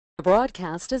The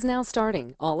broadcast is now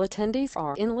starting. All attendees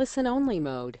are in listen-only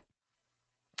mode.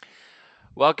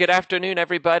 Well, good afternoon,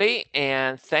 everybody,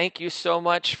 and thank you so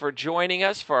much for joining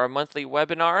us for our monthly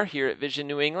webinar here at Vision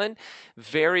New England.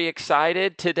 Very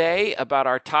excited today about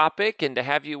our topic and to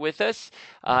have you with us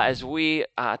as we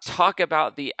talk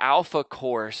about the Alpha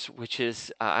course, which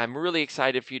is, I'm really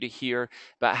excited for you to hear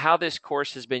about how this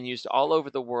course has been used all over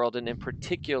the world, and in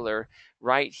particular,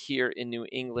 right here in New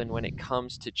England when it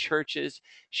comes to churches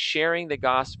sharing the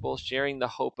gospel, sharing the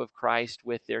hope of Christ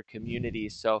with their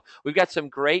communities. So we've got some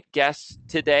great guests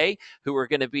today who are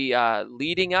going to be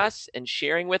leading us and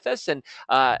sharing with us. And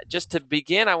just to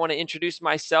begin, I want to introduce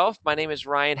myself. My name is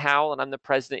Ryan Howell, and I'm the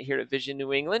president here at Vision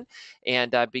New England.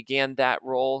 And I began that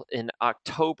role in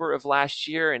October of last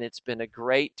year, and it's been a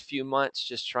great few months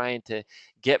just trying to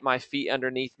get my feet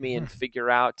underneath me and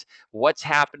figure out what's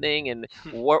happening and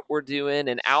what we're doing.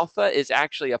 And Alpha is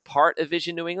actually a part of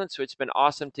Vision New England, so it's been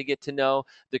awesome to get to know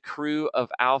the crew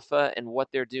of Alpha and what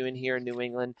they're doing here in New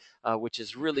England, which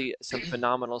is really some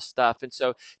phenomenal stuff. And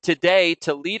so today,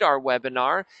 to lead our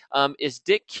webinar, is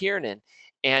Dick Kiernan.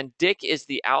 And Dick is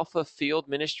the Alpha Field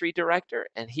Ministry Director,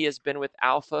 and he has been with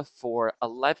Alpha for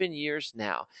 11 years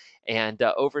now and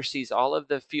oversees all of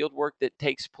the field work that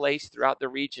takes place throughout the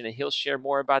region. And he'll share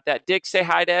more about that. Dick, say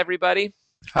hi to everybody.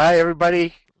 Hi,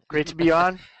 everybody. Great to be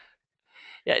on.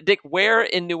 Yeah, Dick, where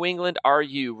in New England are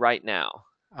you right now?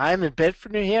 I'm in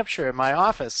Bedford, New Hampshire, in my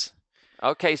office.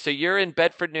 Okay, so you're in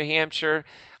Bedford, New Hampshire.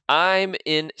 I'm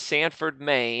in Sanford,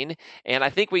 Maine, and I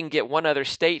think we can get one other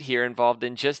state here involved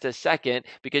in just a second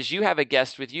because you have a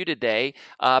guest with you today,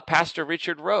 Pastor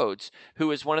Richard Rhodes,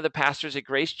 who is one of the pastors at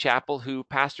Grace Chapel who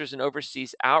pastors and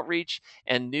oversees outreach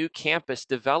and new campus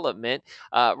development.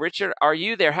 Richard, are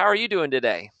you there? How are you doing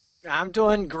today? I'm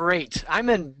doing great. I'm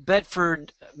in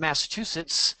Bedford,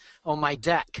 Massachusetts on my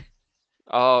deck.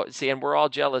 Oh, see, and we're all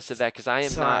jealous of that because I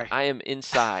am not. Sorry. I am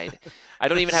inside. I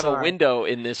don't even have a Sorry. window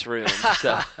in this room.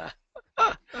 So,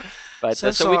 but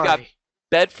So so we've got sorry.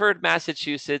 Bedford,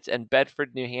 Massachusetts, and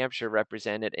Bedford, New Hampshire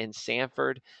represented, in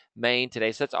Sanford, Maine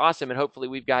today. So that's awesome, and hopefully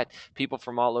we've got people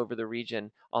from all over the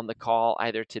region on the call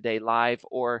either today live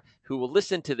or who will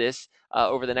listen to this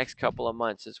over the next couple of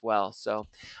months as well. So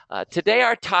today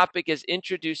our topic is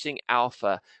introducing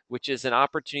Alpha, which is an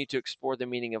opportunity to explore the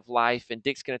meaning of life, and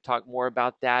Dick's going to talk more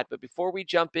about that. But before we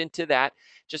jump into that,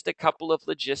 just a couple of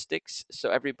logistics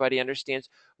so everybody understands.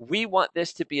 We want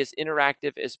this to be as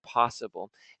interactive as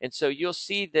possible. And so you'll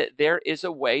see that there is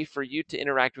a way for you to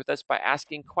interact with us by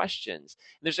asking questions.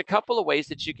 And there's a couple of ways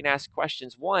that you can ask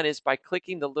questions. One is by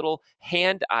clicking the little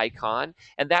hand icon,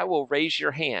 and that will raise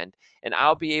your hand. And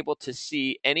I'll be able to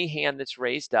see any hand that's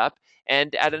raised up.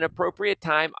 And at an appropriate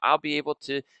time, I'll be able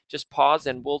to just pause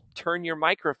and we'll turn your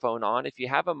microphone on. If you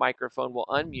have a microphone, we'll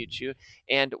unmute you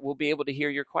and we'll be able to hear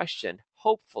your question,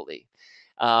 hopefully.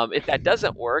 If that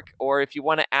doesn't work, or if you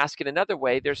want to ask it another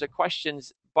way, there's a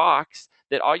questions box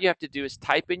that all you have to do is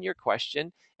type in your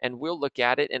question and we'll look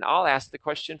at it and I'll ask the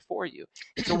question for you.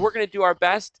 And so we're going to do our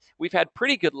best. We've had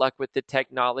pretty good luck with the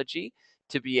technology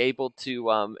to be able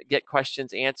to get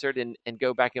questions answered and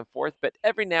go back and forth. But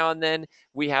every now and then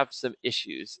we have some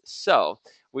issues. So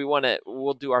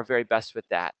we'll do our very best with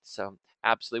that. So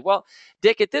absolutely. Well,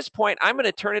 Dick, at this point, I'm going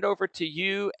to turn it over to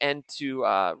you and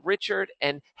to Richard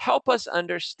and help us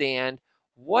understand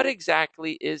what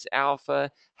exactly is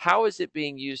Alpha? How is it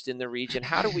being used in the region?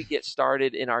 How do we get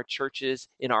started in our churches,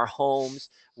 in our homes,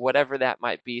 whatever that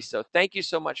might be? So thank you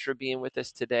so much for being with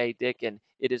us today, Dick, and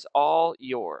it is all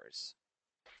yours.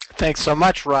 Thanks so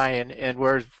much, Ryan, and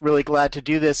we're really glad to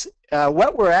do this.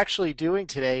 What we're actually doing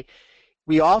today,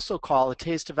 we also call a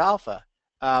Taste of Alpha.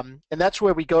 And that's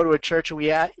where we go to a church and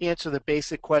we answer the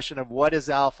basic question of what is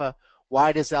Alpha,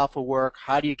 why does Alpha work,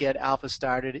 how do you get Alpha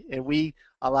started, and we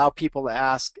allow people to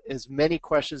ask as many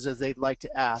questions as they'd like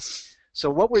to ask. So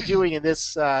what we're doing in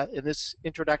this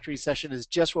introductory session is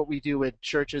just what we do in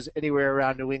churches anywhere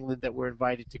around New England that we're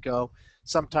invited to go.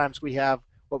 Sometimes we have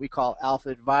what we call Alpha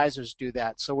advisors do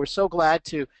that. So we're so glad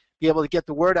to be able to get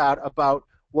the word out about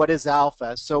what is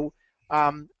Alpha. So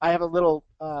I have a little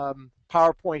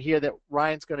PowerPoint here that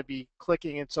Ryan's going to be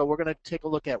clicking, and so we're going to take a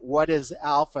look at what is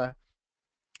Alpha,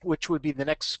 which would be the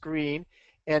next screen.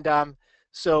 And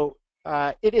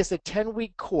it is a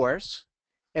 10-week course,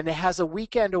 and it has a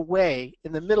weekend away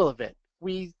in the middle of it.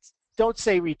 We don't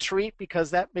say retreat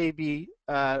because that may be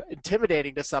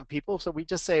intimidating to some people, so we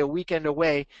just say a weekend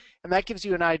away, and that gives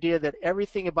you an idea that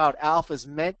everything about Alpha is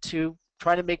meant to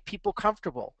try to make people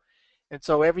comfortable. And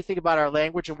so everything about our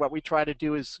language and what we try to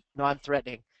do is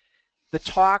non-threatening. The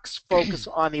talks focus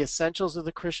on the essentials of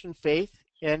the Christian faith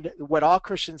and what all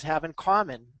Christians have in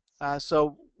common.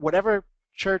 So whatever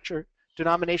church or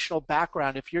denominational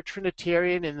background, if you're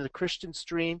Trinitarian in the Christian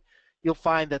stream, you'll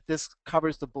find that this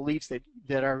covers the beliefs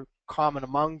that are common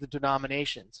among the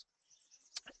denominations.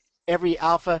 Every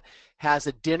Alpha has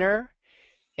a dinner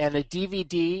and a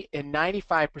DVD. In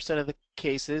 95% of the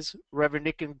cases, Reverend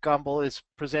Nick and Gumbel is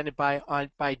presented by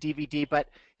DVD, but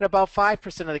in about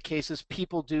 5% of the cases,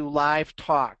 people do live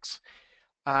talks.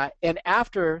 And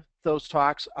after those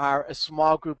talks are a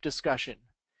small group discussion.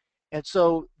 And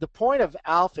so the point of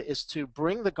Alpha is to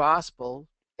bring the gospel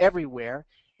everywhere.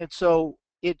 And so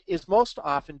it is most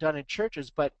often done in churches,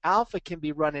 but Alpha can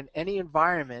be run in any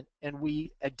environment, and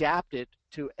we adapt it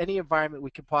to any environment we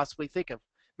can possibly think of.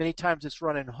 Many times it's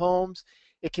run in homes.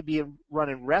 It can be run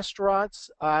in restaurants.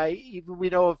 Even we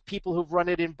know of people who've run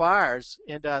it in bars.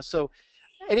 And so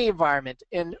any environment.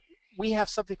 And we have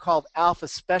something called Alpha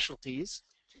Specialties.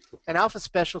 And Alpha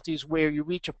Specialties where you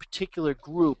reach a particular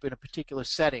group in a particular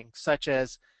setting, such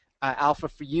as Alpha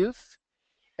for Youth.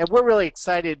 And we're really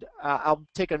excited. I'll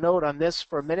take a note on this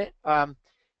for a minute.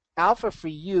 Alpha for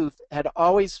Youth had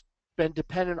always been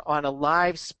dependent on a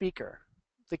live speaker.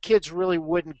 The kids really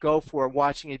wouldn't go for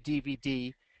watching a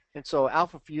DVD, and so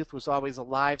Alpha for Youth was always a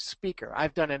live speaker.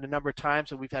 I've done it a number of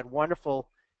times, and we've had wonderful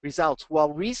results.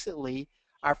 Well, recently,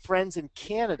 our friends in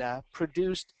Canada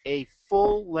produced a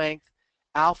full-length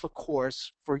Alpha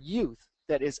course for youth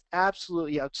that is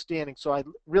absolutely outstanding. So I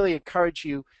really encourage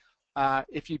you,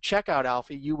 if you check out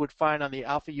Alpha, you would find on the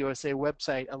Alpha USA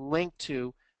website a link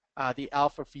to the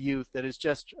Alpha for Youth that is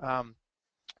just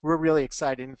we're really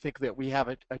excited and think that we have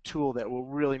a tool that will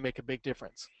really make a big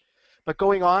difference. But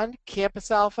going on, Campus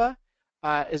Alpha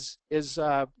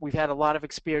we've had a lot of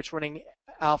experience running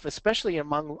Alpha, especially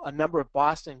among a number of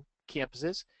Boston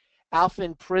campuses. Alpha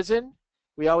in Prison,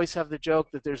 we always have the joke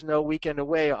that there's no weekend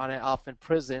away on an Alpha in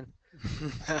Prison.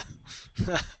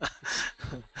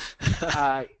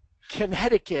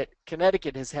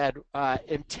 Connecticut has had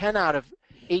in 10 out of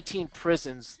 18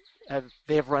 prisons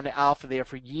they have run Alpha there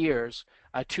for years.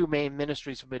 Two main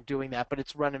ministries have been doing that, but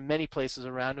it's run in many places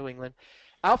around New England.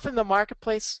 Alpha in the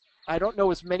Marketplace, I don't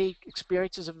know as many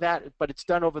experiences of that, but it's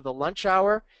done over the lunch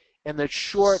hour. And the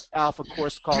short Alpha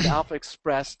course called Alpha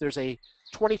Express, there's a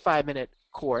 25-minute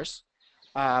course.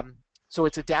 So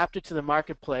it's adapted to the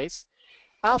marketplace.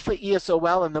 Alpha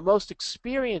ESOL, and the most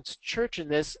experienced church in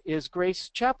this is Grace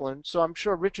Chapel. And so I'm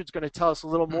sure Richard's going to tell us a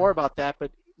little more about that,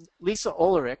 but Lisa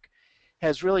Ulrich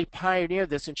has really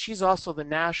pioneered this, and she's also the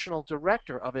national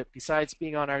director of it, besides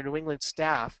being on our New England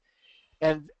staff.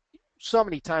 And so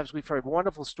many times we've heard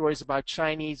wonderful stories about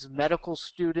Chinese medical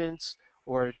students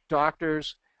or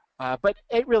doctors, but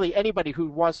really anybody who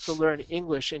wants to learn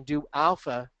English and do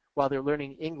Alpha while they're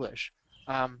learning English.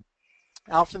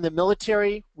 Alpha in the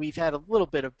military, we've had a little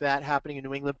bit of that happening in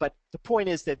New England, but the point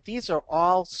is that these are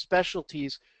all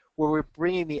specialties where we're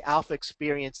bringing the Alpha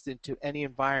experience into any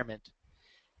environment.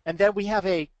 And then we have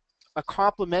a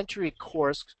complementary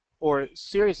course or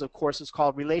series of courses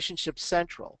called Relationship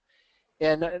Central.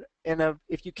 And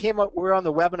if you were on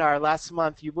the webinar last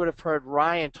month, you would have heard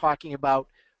Ryan talking about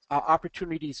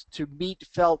opportunities to meet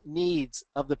felt needs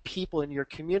of the people in your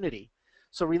community.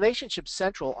 So Relationship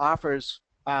Central offers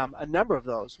a number of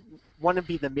those. One would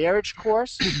be the marriage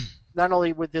course. Not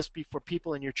only would this be for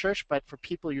people in your church, but for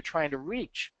people you're trying to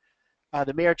reach.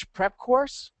 The marriage prep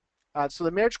course. So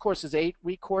the marriage course is an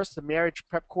 8-week course. The marriage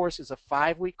prep course is a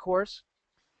 5-week course.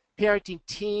 Parenting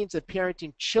teens and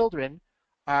parenting children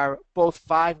are both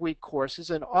 5-week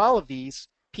courses, and all of these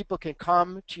people can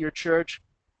come to your church,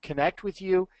 connect with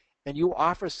you, and you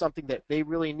offer something that they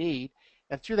really need.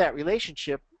 And through that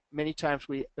relationship, many times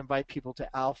we invite people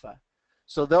to Alpha.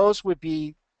 So those would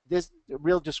be this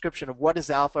real description of what is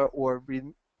Alpha, or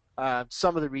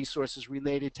some of the resources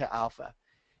related to Alpha.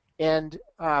 And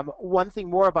one thing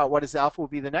more about what is Alpha will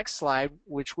be the next slide,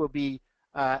 which will be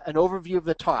an overview of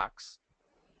the talks.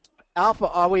 Alpha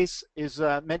always is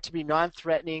meant to be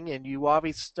non-threatening, and you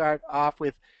always start off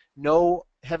with no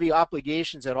heavy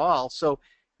obligations at all. So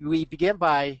we begin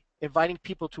by inviting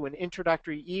people to an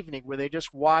introductory evening where they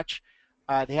just watch,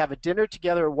 they have a dinner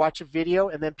together or watch a video,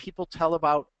 and then people tell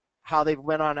about how they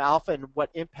went on Alpha and what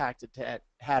impact it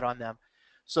had on them.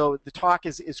 So the talk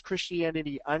is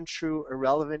Christianity untrue,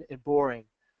 irrelevant, and boring?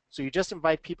 So you just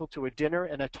invite people to a dinner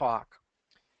and a talk.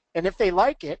 And if they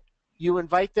like it, you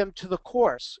invite them to the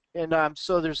course. And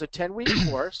so there's a 10-week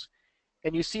course,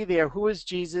 and you see there, who is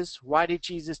Jesus? Why did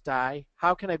Jesus die?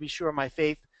 How can I be sure of my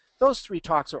faith? Those 3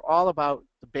 talks are all about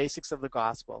the basics of the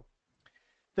gospel.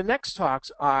 The next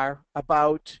talks are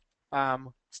about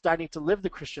starting to live the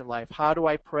Christian life. How do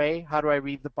I pray? How do I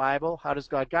read the Bible? How does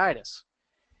God guide us?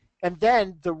 And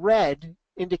then the red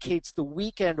indicates the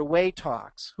weekend away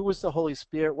talks. Who is the Holy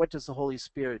Spirit? What does the Holy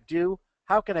Spirit do?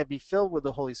 How can I be filled with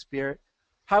the Holy Spirit?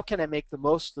 How can I make the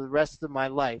most of the rest of my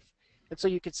life? And so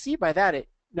you can see by that, it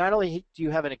not only do you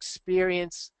have an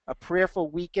experience, a prayerful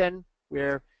weekend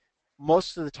where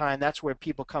most of the time that's where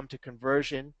people come to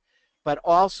conversion, but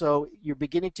also you're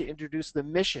beginning to introduce the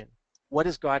mission. What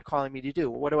is God calling me to do?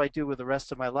 What do I do with the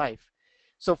rest of my life?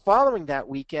 So following that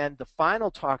weekend, the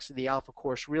final talks of the Alpha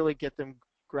course really get them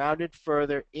grounded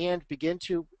further and begin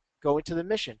to go into the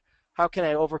mission. How can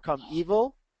I overcome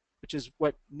evil, which is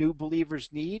what new believers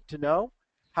need to know?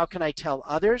 How can I tell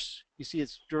others? You see,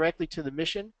 it's directly to the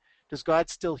mission. Does God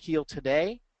still heal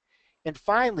today? And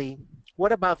finally,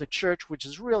 what about the church, which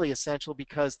is really essential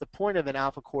because the point of an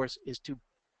Alpha course is to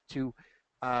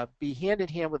be hand in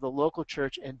hand with the local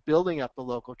church and building up the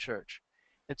local church.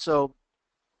 And so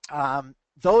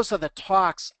those are the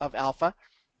talks of Alpha.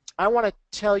 I want to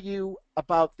tell you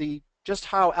about just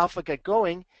how Alpha got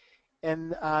going,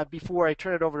 and before I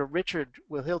turn it over to Richard,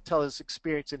 he'll tell his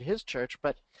experience in his church.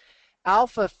 But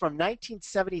Alpha from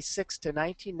 1976 to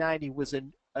 1990 was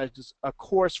a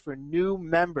course for new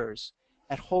members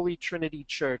at Holy Trinity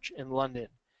Church in London.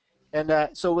 And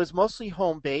so it was mostly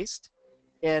home-based.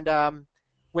 And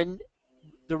when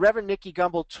the Reverend Nicky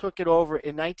Gumbel took it over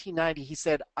in 1990, he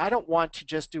said, I don't want to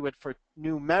just do it for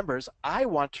new members. I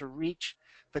want to reach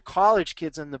the college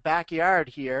kids in the backyard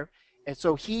here. And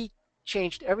so he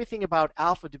changed everything about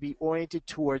Alpha to be oriented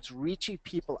towards reaching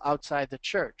people outside the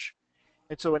church.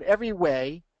 And so in every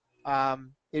way,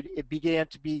 it began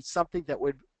to be something that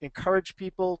would encourage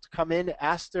people to come in,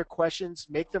 ask their questions,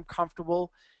 make them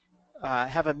comfortable,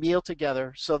 have a meal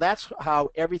together. So that's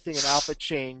how everything in Alpha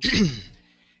changed.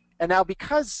 And now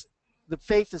because the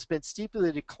faith has been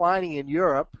steeply declining in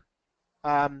Europe,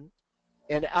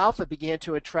 and Alpha began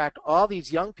to attract all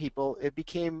these young people, it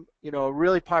became, a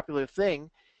really popular thing.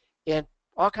 And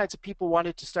all kinds of people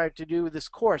wanted to start to do this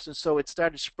course. And so it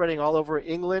started spreading all over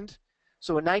England.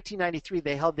 So in 1993,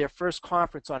 they held their first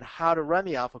conference on how to run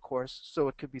the Alpha course so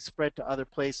it could be spread to other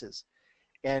places.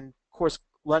 And of course,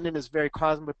 London is a very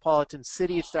cosmopolitan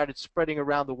city. It started spreading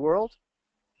around the world.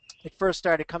 It first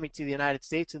started coming to the United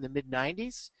States in the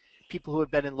mid-90s. People who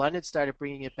had been in London started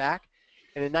bringing it back.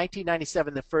 And in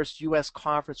 1997, the first U.S.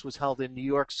 conference was held in New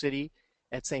York City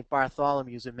at St.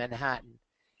 Bartholomew's in Manhattan.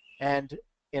 And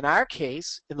in our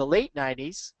case, in the late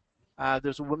 90s,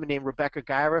 there's a woman named Rebecca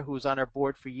Gyra who was on our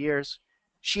board for years.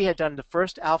 She had done the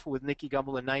first Alpha with Nicky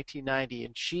Gumbel in 1990,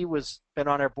 and she been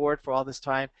on our board for all this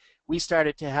time. We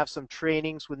started to have some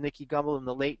trainings with Nicky Gumbel in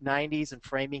the late 90s in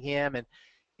Framingham, and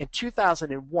in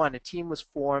 2001, a team was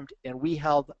formed, and we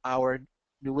held our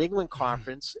New England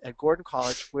conference at Gordon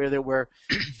College, where there were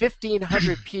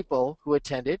 1,500 people who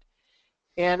attended.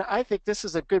 And I think this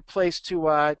is a good place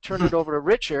to turn it over to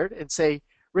Richard and say,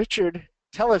 Richard,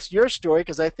 tell us your story,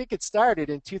 because I think it started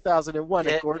in 2001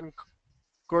 at Gordon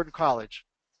College.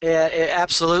 It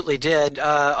absolutely did,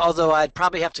 although I'd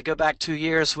probably have to go back 2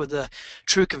 years with the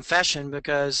true confession,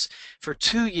 because for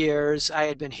 2 years I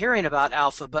had been hearing about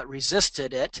Alpha but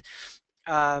resisted it,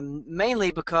 mainly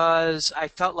because I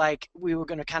felt like we were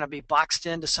going to kind of be boxed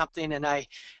into something, and I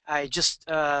just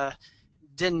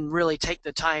didn't really take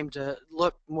the time to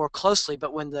look more closely.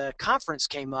 But when the conference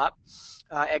came up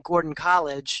at Gordon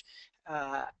College,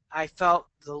 I felt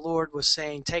the Lord was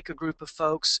saying, take a group of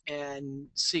folks and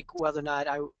seek whether or not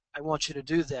I want you to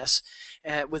do this.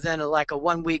 Within like a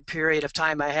 1 week period of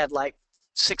time, I had like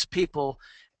 6 people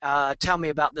tell me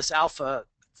about this Alpha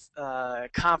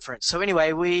conference. So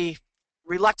anyway, we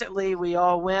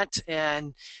all went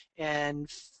and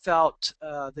felt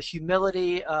the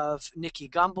humility of Nicky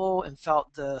Gumbel, and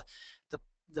felt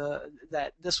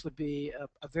that this would be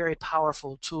a very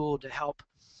powerful tool to help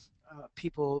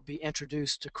people be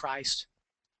introduced to Christ.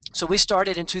 So we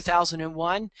started in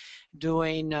 2001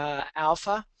 doing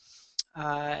Alpha,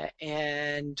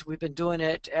 and we've been doing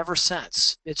it ever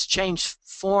since. It's changed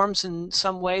forms in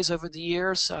some ways over the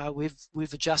years.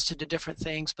 We've adjusted to different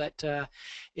things, but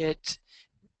it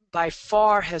by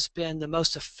far has been the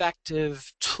most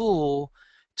effective tool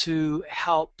to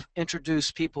help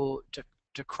introduce people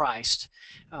to Christ.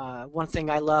 One thing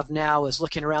I love now is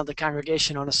looking around the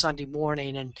congregation on a Sunday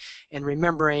morning and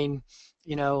remembering,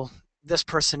 this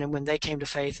person and when they came to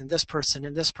faith, and this person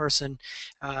and this person,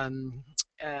 and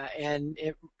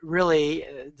it really,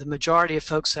 the majority of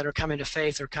folks that are coming to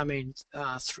faith are coming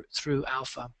through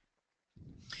Alpha.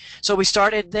 So we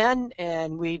started then,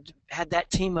 and we had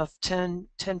that team of 10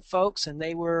 folks, and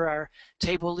they were our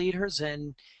table leaders,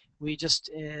 and we just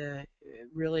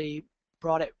really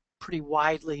brought it pretty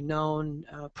widely known,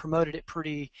 promoted it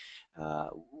pretty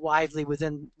widely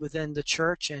within the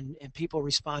church, and people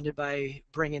responded by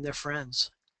bringing their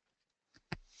friends.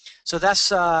 So that's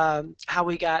how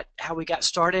we got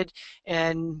started,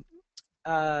 and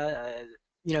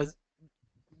you know,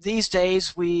 these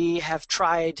days we have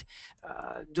tried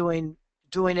doing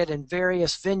it in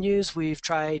various venues. We've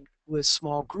tried with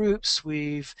small groups.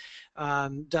 We've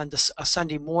done a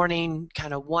Sunday morning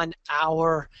kind of 1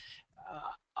 hour,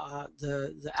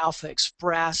 the Alpha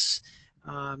Express.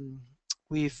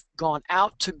 We've gone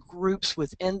out to groups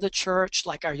within the church,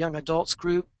 like our young adults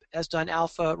group has done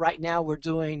Alpha. Right now we're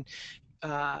doing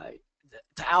the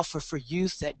Alpha for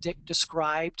Youth that Dick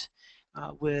described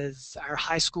with our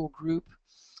high school group.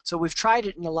 So we've tried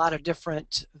it in a lot of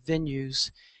different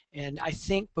venues, and I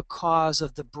think because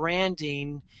of the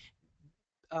branding,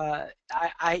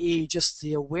 i.e. just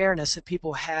the awareness that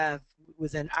people have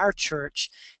within our church,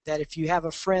 that if you have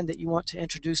a friend that you want to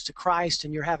introduce to Christ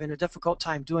and you're having a difficult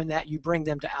time doing that, you bring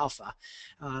them to Alpha.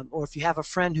 Or if you have a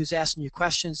friend who's asking you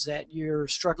questions that you're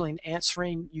struggling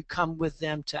answering, you come with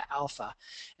them to Alpha.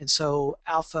 And so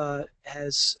Alpha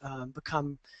has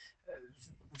become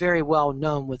very well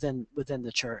known within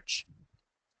the church.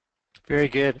 Very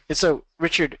good. And so,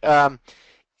 Richard,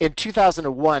 in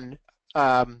 2001,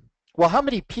 well, how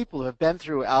many people have been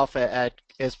through Alpha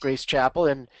as Grace Chapel,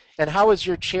 and how has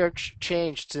your church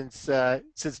changed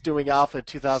since doing Alpha in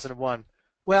 2001?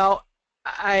 Well,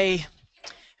 I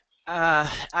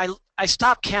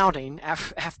stopped counting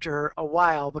after a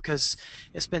while because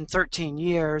it's been 13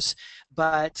 years.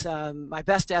 But my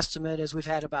best estimate is we've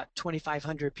had about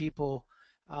 2,500 people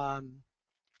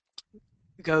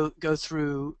go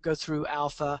through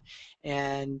Alpha,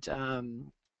 and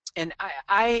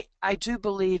I do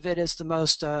believe it is the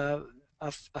most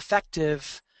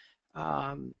effective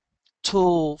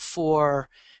tool for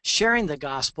sharing the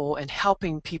gospel and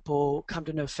helping people come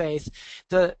to know faith.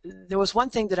 There was one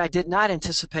thing that I did not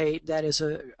anticipate that is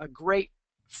a great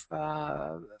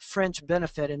fringe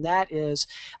benefit, and that is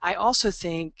I also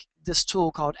think this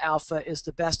tool called Alpha is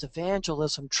the best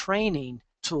evangelism training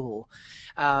tool.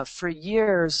 For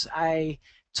years I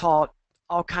taught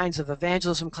all kinds of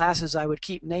evangelism classes. I would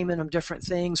keep naming them different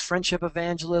things: friendship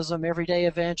evangelism, everyday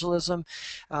evangelism,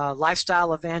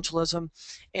 lifestyle evangelism,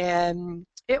 and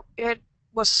it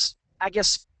was, I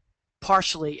guess,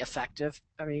 partially effective.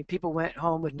 I mean, people went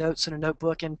home with notes in a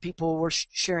notebook and people were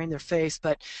sharing their faith,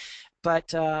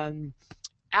 but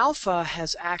Alpha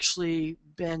has actually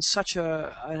been such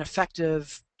an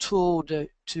effective tool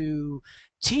to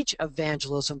teach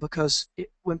evangelism, because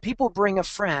when people bring a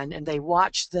friend and they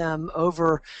watch them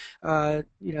over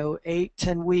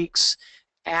 8-10 weeks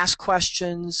ask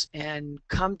questions and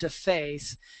come to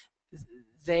faith,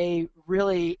 they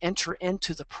really enter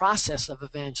into the process of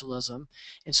evangelism,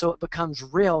 and so it becomes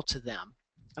real to them,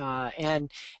 and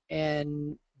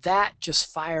that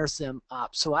just fires them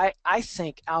up. So I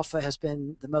think Alpha has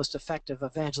been the most effective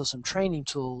evangelism training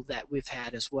tool that we've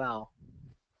had as well.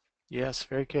 Yes,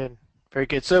 very good. Very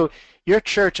good. So your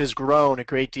church has grown a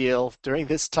great deal during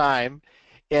this time,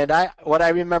 and what I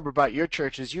remember about your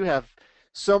church is you have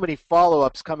so many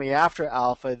follow-ups coming after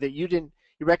Alpha that you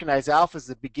recognize Alpha as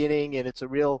the beginning, and it's a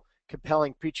real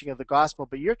compelling preaching of the gospel,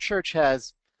 but your church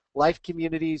has life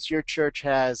communities, your church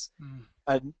has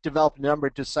developed a number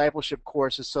of discipleship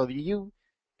courses, so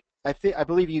I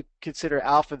believe you consider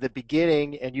Alpha the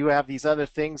beginning, and you have these other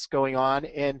things going on,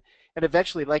 and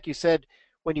eventually, like you said,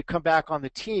 when you come back on the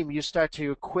team, you start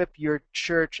to equip your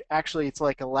church. Actually, it's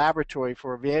like a laboratory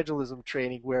for evangelism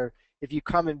training, where if you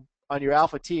come in on your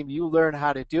Alpha team, you learn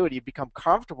how to do it. You become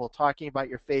comfortable talking about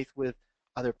your faith with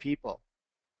other people.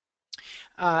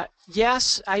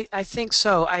 Yes, I think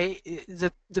so.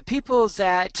 The people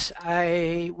that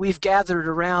we've gathered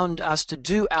around us to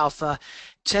do Alpha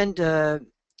tend to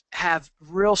have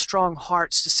real strong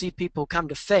hearts to see people come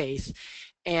to faith,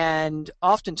 and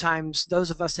oftentimes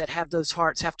those of us that have those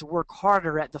hearts have to work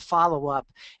harder at the follow-up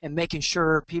and making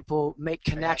sure people make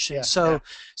connections.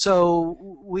 So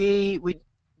we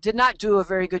did not do a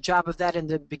very good job of that in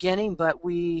the beginning, but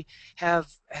we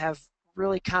have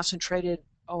really concentrated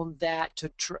on that to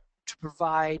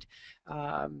provide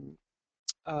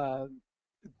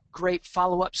great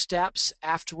follow-up steps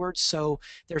afterwards. So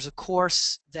there's a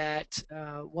course that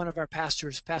one of our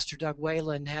pastors, Pastor Doug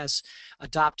Whalen, has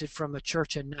adopted from a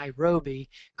church in Nairobi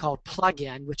called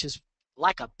Plug-in, which is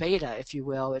like a beta, if you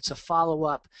will. It's a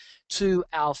follow-up to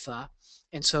Alpha,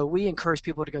 and so we encourage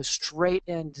people to go straight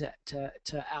into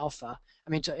Alpha. I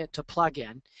mean to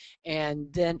Plug-in,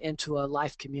 and then into a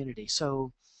life community.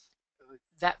 So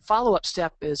that follow-up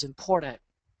step is important.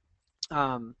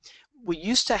 we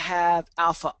used to have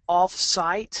Alpha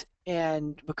off-site,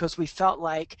 and because we felt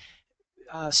like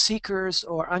seekers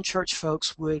or unchurched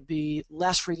folks would be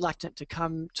less reluctant to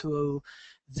come to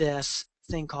this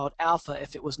thing called Alpha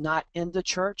if it was not in the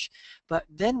church. But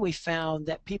then we found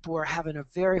that people were having a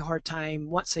very hard time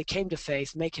once they came to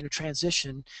faith making a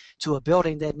transition to a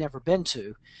building they'd never been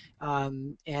to.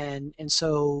 And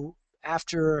so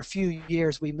after a few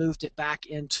years, we moved it back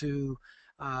into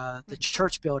the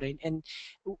church building, and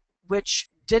which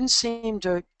didn't seem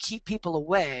to keep people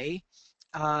away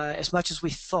as much as we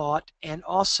thought, and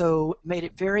also made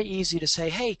it very easy to say,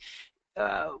 hey,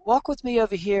 walk with me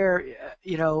over here,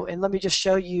 and let me just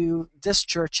show you this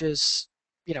church is,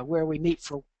 where we meet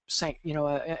for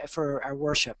for our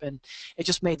worship. And it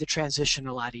just made the transition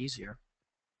a lot easier,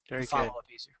 Very the good. follow-up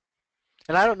easier.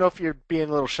 And I don't know if you're being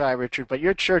a little shy, Richard, but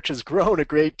your church has grown a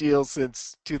great deal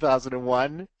since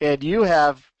 2001, and you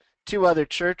have two other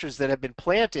churches that have been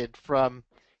planted from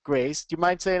Grace. Do you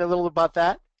mind saying a little about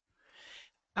that?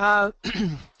 Uh,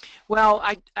 well,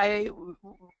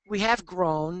 we have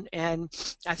grown, and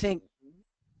I think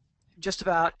just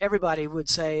about everybody would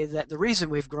say that the reason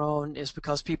we've grown is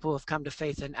because people have come to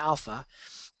faith in Alpha,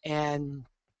 and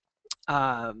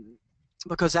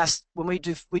because that's when we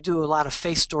do a lot of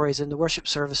faith stories in the worship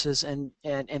services and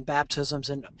baptisms,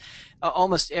 and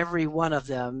almost every one of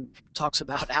them talks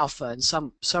about Alpha in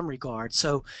some regard.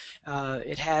 So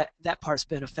that part's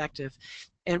been effective.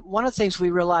 And one of the things we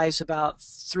realized about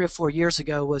 3 or 4 years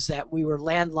ago was that we were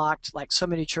landlocked, like so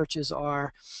many churches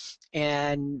are,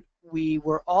 and we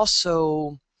were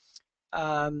also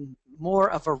more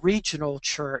of a regional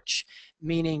church,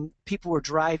 meaning people were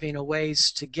driving a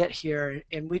ways to get here,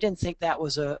 and we didn't think that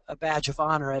was a badge of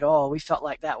honor at all. We felt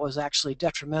like that was actually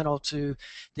detrimental to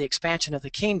the expansion of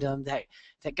the kingdom, that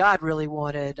God really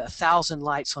wanted 1,000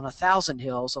 lights on 1,000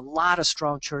 hills, a lot of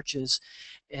strong churches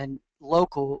and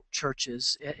local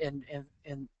churches in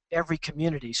every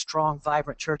community, strong,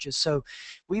 vibrant churches. So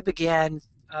we began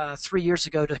 3 years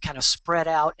ago to kind of spread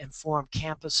out and form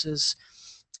campuses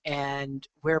and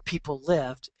where people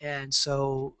lived. And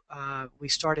so we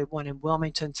started one in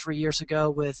Wilmington 3 years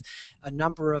ago with a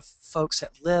number of folks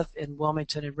that live in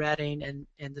Wilmington and Reading.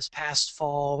 And this past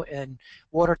fall in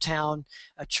Watertown,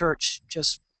 a church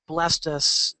just blessed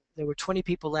us. There were 20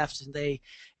 people left, and they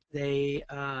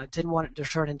didn't want it to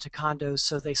turn into condos,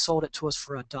 so they sold it to us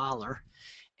for $1.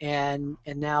 And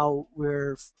now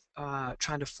we're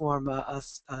trying to form a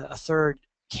third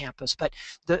campus. But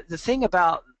the thing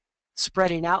about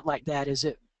spreading out like that is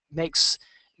it makes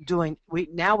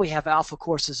now we have Alpha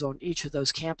courses on each of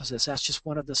those campuses. That's just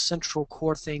one of the central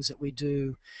core things that we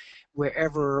do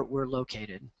wherever we're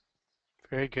located.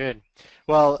 Very good.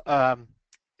 Well,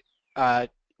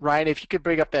 Ryan, if you could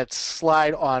bring up that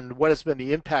slide on what has been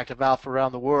the impact of Alpha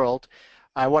around the world.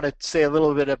 I want to say a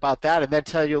little bit about that and then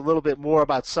tell you a little bit more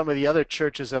about some of the other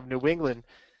churches of New England.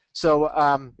 So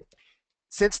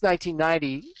since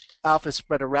 1990, Alpha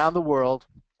spread around the world.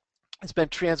 It's been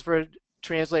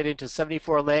translated into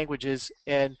 74 languages,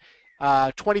 and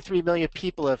 23 million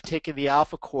people have taken the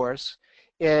Alpha course.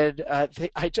 And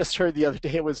I just heard the other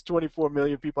day it was 24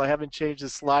 million people. I haven't changed the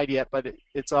slide yet, but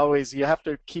it's always, you have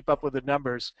to keep up with the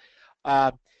numbers.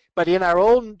 But in our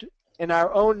own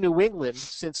New England,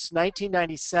 since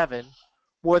 1997,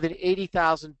 more than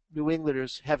 80,000 New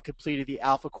Englanders have completed the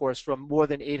Alpha course from more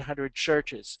than 800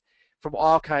 churches from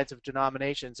all kinds of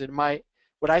denominations. And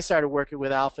when I started working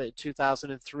with Alpha in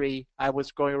 2003, I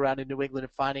was going around in New England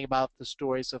and finding about the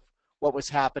stories of what was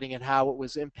happening and how it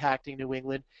was impacting New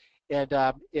England. And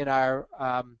in our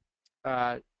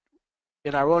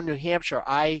own New Hampshire,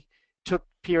 I took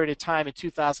a period of time in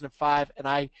 2005,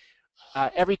 and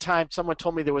every time someone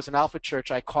told me there was an Alpha church,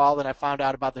 I called and I found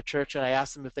out about the church, and I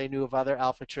asked them if they knew of other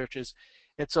Alpha churches.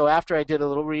 And so after I did a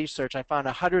little research, I found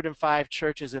 105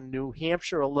 churches in New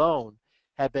Hampshire alone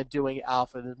have been doing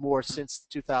Alpha, and more since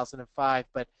 2005.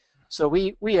 But so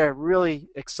we are really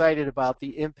excited about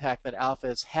the impact that Alpha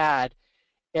has had.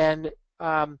 And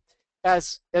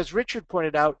as Richard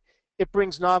pointed out, it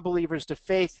brings non-believers to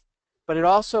faith, but it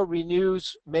also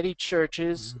renews many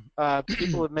churches,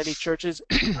 people of many churches.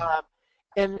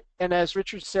 And as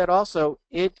Richard said also,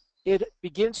 it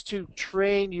begins to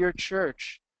train your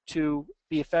church to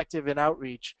be effective in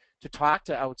outreach, to talk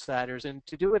to outsiders, and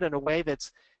to do it in a way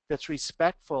that's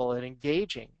respectful and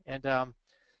engaging. And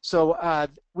so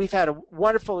we've had a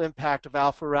wonderful impact of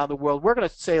Alpha around the world. We're going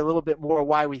to say a little bit more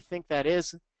why we think that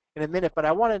is in a minute, but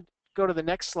I want to go to the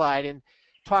next slide and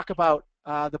talk about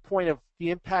the point of the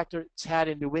impact it's had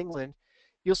in New England.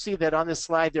 You'll see that on this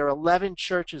slide there are 11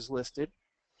 churches listed.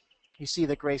 You see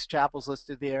that Grace Chapel's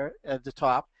listed there at the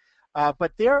top.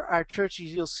 But there are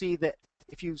churches you'll see that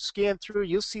if you scan through,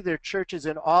 you'll see there are churches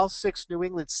in all 6 New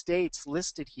England states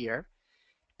listed here.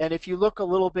 And if you look a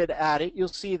little bit at it, you'll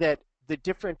see that the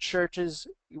different churches,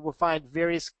 you will find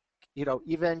various,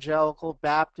 evangelical,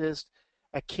 Baptist,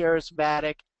 a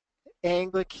charismatic,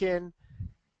 Anglican,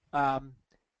 um,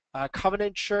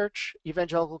 Covenant Church,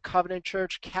 Evangelical Covenant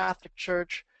Church, Catholic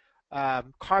Church,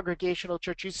 Congregational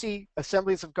Church. You see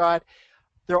Assemblies of God.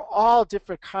 They're all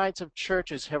different kinds of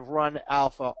churches have run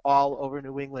Alpha all over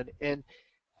New England. And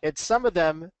some of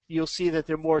them, you'll see that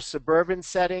they're more suburban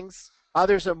settings.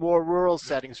 Others are more rural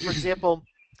settings. For example,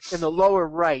 in the lower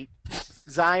right,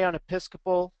 Zion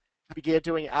Episcopal began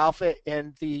doing Alpha,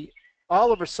 and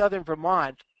all over southern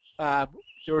Vermont, there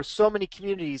were so many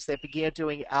communities that began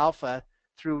doing Alpha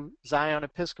through Zion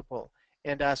Episcopal.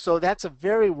 And so that's a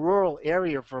very rural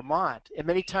area of Vermont. And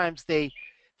many times they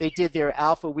did their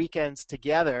Alpha weekends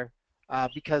together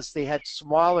because they had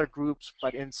smaller groups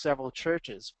but in several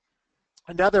churches.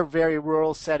 Another very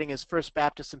rural setting is First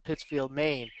Baptist in Pittsfield,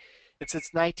 Maine. And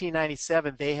since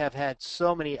 1997, they have had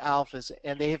so many Alphas,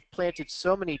 and they have planted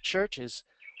so many churches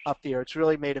up there. It's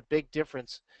really made a big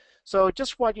difference. So I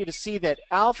just want you to see that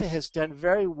Alpha has done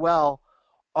very well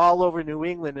all over New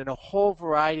England in a whole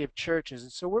variety of churches.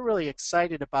 And so we're really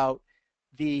excited about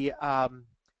the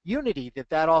unity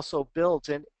that also builds.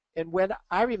 And when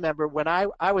I remember when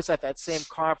I was at that same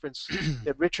conference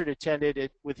that Richard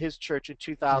attended with his church in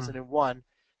 2001,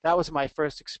 that was my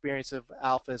first experience of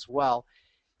Alpha as well.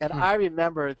 And I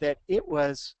remember that it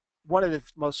was one of the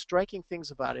most striking things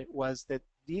about it was that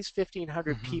these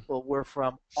 1,500 people were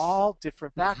from all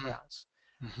different backgrounds.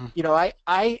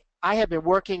 I had been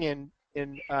working in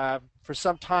for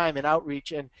some time in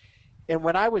outreach, and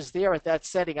when I was there at that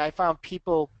setting, I found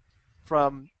people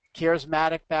from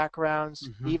charismatic backgrounds,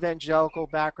 evangelical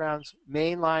backgrounds,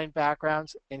 mainline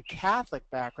backgrounds, and Catholic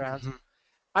backgrounds.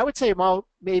 I would say about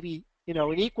maybe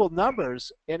in equal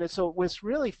numbers, and so it was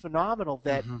really phenomenal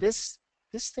that this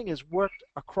thing has worked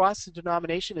across the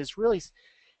denomination. Is really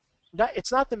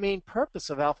it's not the main purpose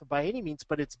of Alpha by any means,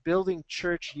 but it's building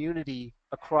church unity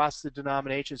across the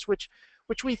denominations, which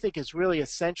we think is really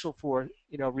essential for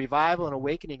revival and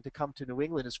awakening to come to New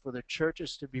England, is for the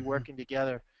churches to be working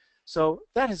together. So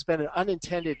that has been an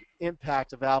unintended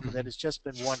impact of Alpha that has just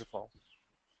been wonderful.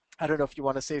 I don't know if you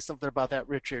want to say something about that,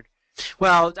 Richard.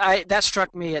 Well, that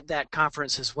struck me at that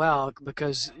conference as well,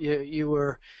 because you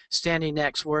were standing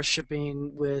next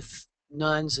worshiping with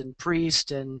nuns and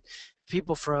priests and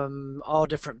people from all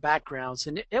different backgrounds,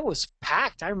 and it was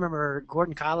packed. I remember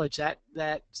Gordon College, that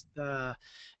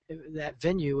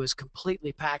venue was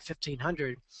completely packed,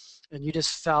 1,500, and you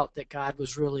just felt that God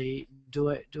was really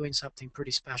doing something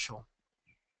pretty special.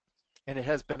 And it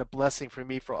has been a blessing for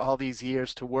me for all these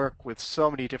years to work with so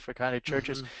many different kind of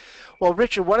churches. Well,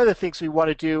 Richard, one of the things we want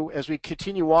to do as we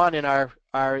continue on in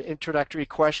our introductory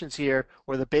questions here,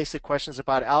 or the basic questions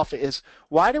about Alpha, is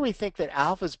why do we think that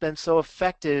Alpha has been so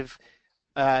effective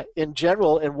in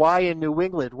general, and why in New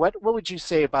England? What would you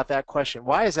say about that question?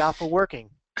 Why is Alpha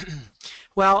working?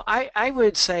 Well, I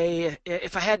would say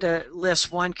if I had to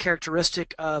list one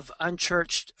characteristic of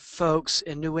unchurched folks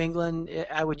in New England,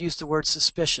 I would use the word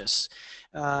suspicious.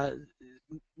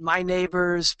 My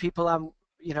neighbors, people I'm,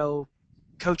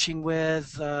 coaching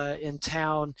with in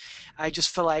town, I just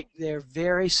feel like they're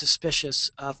very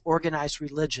suspicious of organized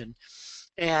religion.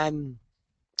 And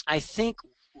I think,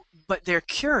 but they're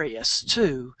curious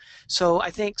too. So I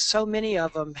think so many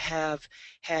of them have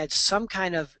had some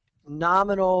kind of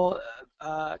nominal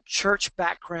church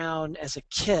background as a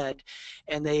kid,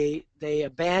 and they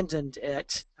abandoned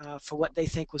it for what they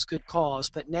think was good cause.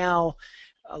 But now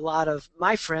a lot of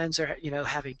my friends are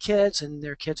having kids, and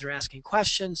their kids are asking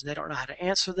questions and they don't know how to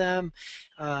answer them,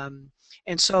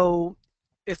 and so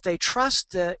if they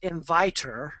trust the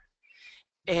inviter,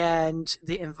 and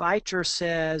the inviter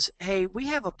says, hey, we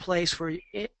have a place where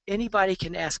anybody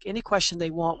can ask any question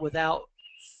they want without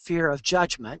fear of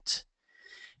judgment.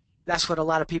 That's what a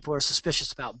lot of people are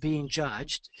suspicious about, being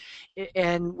judged.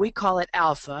 And we call it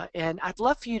Alpha. And I'd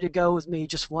love for you to go with me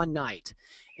just one night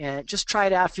and just try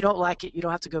it out. If you don't like it, you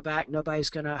don't have to go back. Nobody's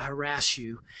going to harass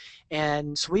you.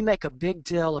 And so we make a big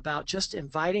deal about just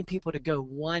inviting people to go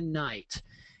one night.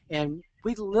 And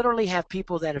we literally have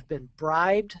people that have been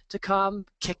bribed to come,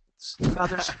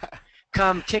 others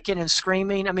come kicking and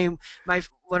screaming. I mean,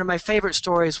 one of my favorite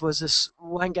stories was this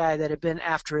one guy that had been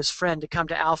after his friend to come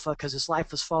to Alpha because his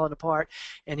life was falling apart,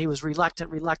 and he was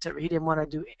reluctant. He didn't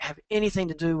want to have anything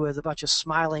to do with a bunch of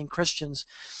smiling Christians.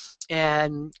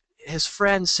 And his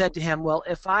friend said to him, well,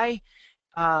 if I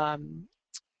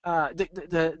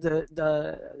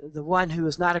the one who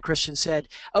was not a Christian said,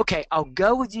 "Okay, I'll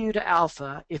go with you to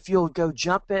Alpha if you'll go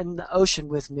jump in the ocean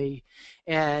with me."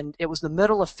 And it was the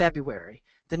middle of February.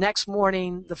 The next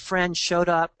morning, the friend showed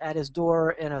up at his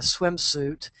door in a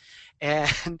swimsuit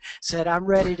and said, "I'm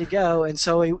ready to go." And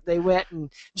so they went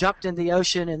and jumped in the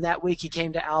ocean. And that week he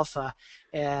came to Alpha,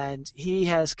 and he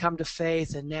has come to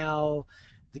faith. And now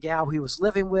the gal he was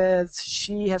living with,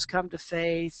 she has come to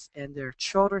faith, and their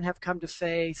children have come to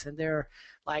faith, and they're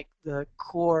like the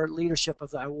core leadership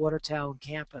of the Watertown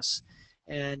campus.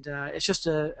 And it's just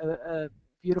a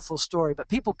beautiful story. But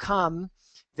people come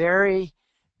very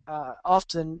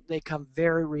often, they come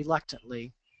very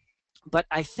reluctantly. But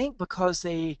I think because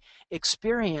they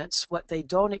experience what they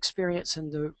don't experience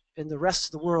in the rest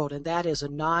of the world, and that is a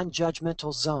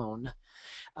non-judgmental zone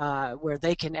where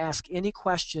they can ask any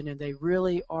question and they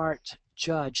really aren't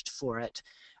judged for it.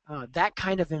 That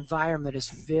kind of environment is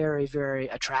very, very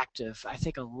attractive. I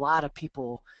think a lot of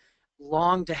people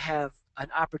long to have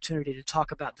an opportunity to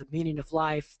talk about the meaning of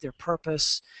life, their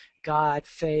purpose, God,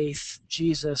 faith,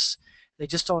 Jesus. They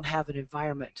just don't have an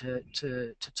environment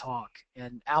to talk,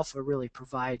 and Alpha really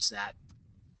provides that.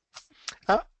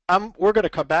 We're going to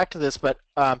come back to this, but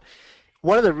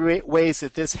one of the ways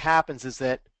that this happens is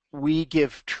that we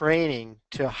give training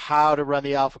to how to run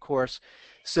the Alpha course.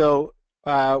 So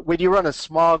when you run a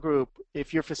small group,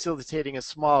 if you're facilitating a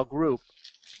small group,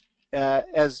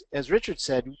 as Richard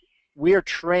said, we are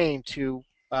trained to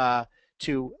let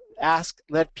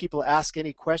people ask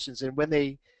any questions, and when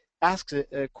they ask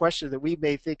a question that we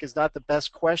may think is not the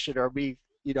best question, or we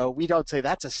don't say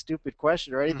that's a stupid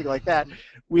question or anything like that.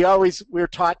 We're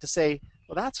taught to say,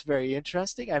 well, that's very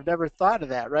interesting. I've never thought of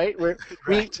that, right?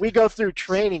 Right. We go through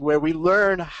training where we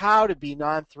learn how to be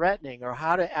non-threatening or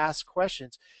how to ask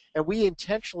questions, and we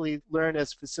intentionally learn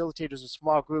as facilitators of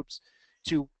small groups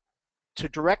to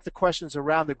direct the questions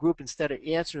around the group instead of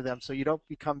answer them, so you don't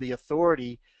become the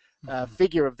authority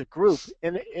figure of the group,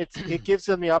 and it gives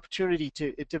them the opportunity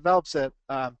it develops a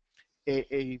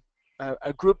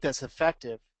group that's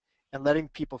effective and letting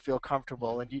people feel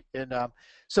comfortable,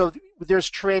 so there's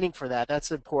training for that. That's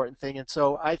an important thing. And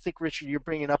so I think, Richard, you're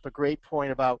bringing up a great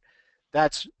point about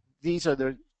these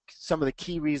are some of the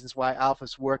key reasons why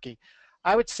Alpha's working.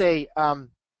 I would say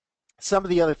some of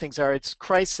the other things are it's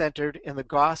Christ-centered and the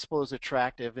gospel is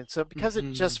attractive. And so because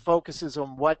it just focuses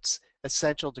on what's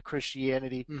essential to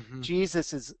Christianity,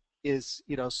 Jesus is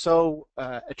so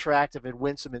attractive and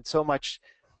winsome and so much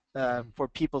for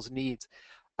people's needs.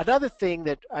 Another thing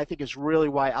that I think is really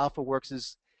why Alpha works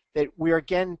is that we're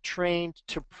again trained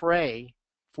to pray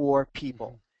for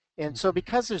people. And so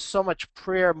because there's so much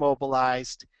prayer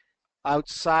mobilized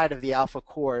outside of the Alpha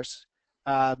course,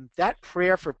 that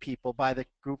prayer for people by the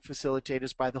group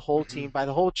facilitators, by the whole team, by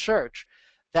the whole church,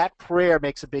 that prayer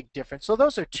makes a big difference. So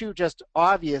those are two just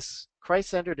obvious,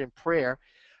 Christ-centered in prayer.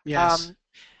 Yes.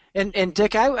 And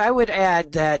Dick, I would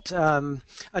add that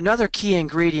another key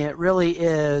ingredient really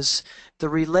is the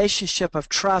relationship of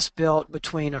trust built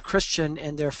between a Christian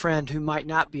and their friend who might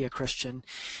not be a Christian,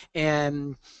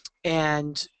 and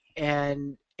and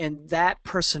and that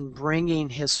person bringing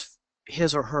his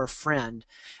or her friend.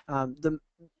 The,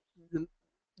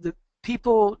 the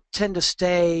people tend to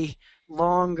stay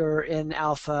longer in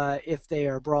Alpha if they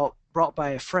are brought by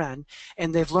a friend,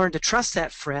 and they've learned to trust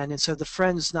that friend, and so the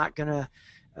friend's not going to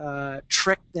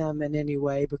trick them in any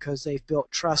way because they've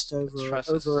built trust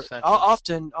over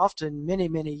often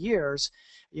many years,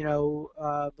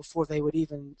 before they would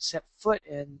even set foot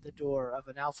in the door of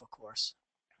an Alpha course.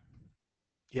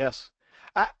 Yes,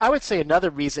 I would say another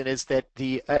reason is that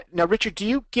now, Richard, do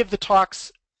you give the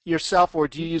talks yourself or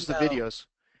do you use the videos?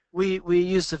 We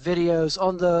use the videos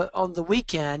on the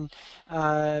weekend.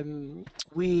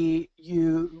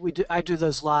 I do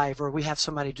those live, or we have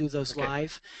somebody do those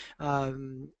live,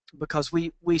 because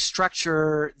we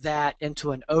structure that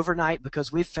into an overnight,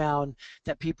 because we found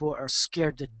that people are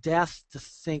scared to death to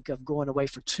think of going away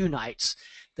for 2 nights.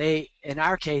 In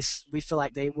our case, we feel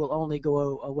like they will only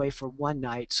go away for 1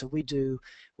 night, so we do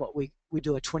a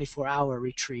 24-hour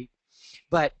retreat.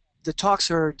 But the talks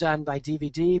are done by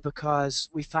DVD because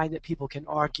we find that people can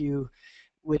argue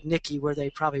with Nikki where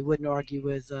they probably wouldn't argue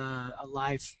with a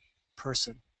live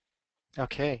person.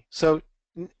 Okay, so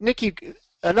Nikki,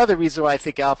 another reason why I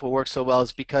think Alpha works so well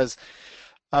is because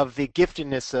of the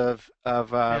giftedness of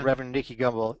Reverend Nicky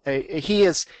Gumbel. He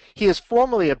is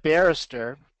formerly a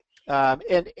barrister,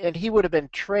 and he would have been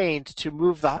trained to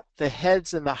move the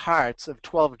heads and the hearts of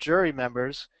 12 jury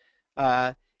members,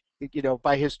 by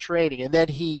his training, and then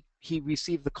he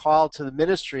received the call to the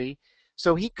ministry,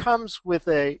 So he comes with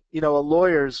a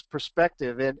lawyer's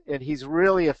perspective, and he's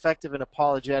really effective in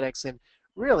apologetics and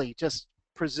really just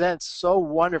presents so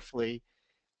wonderfully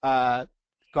uh,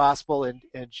 gospel and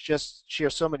just share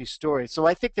so many stories. So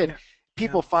I think that Yeah. Yeah.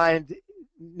 people find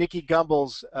Nicky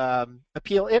Gumbel's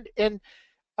appeal. And in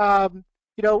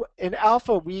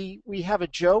Alpha, we have a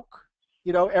joke,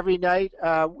 every night.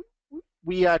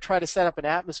 We try to set up an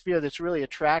atmosphere that's really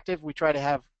attractive. We try to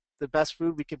have the best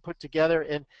food we can put together.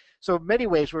 And so in many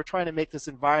ways, we're trying to make this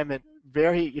environment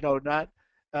very, not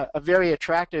a very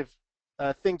attractive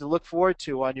thing to look forward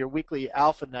to on your weekly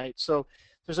Alpha night. So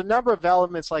there's a number of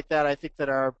elements like that I think that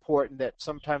are important that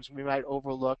sometimes we might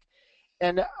overlook.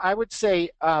 And I would say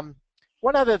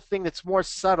one other thing that's more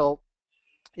subtle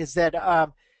is that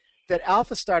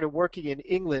Alpha started working in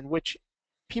England, which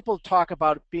people talk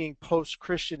about being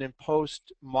post-Christian and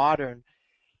post-modern.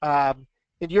 Um,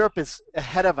 and Europe is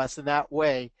ahead of us in that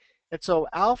way. And so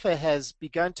Alpha has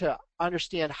begun to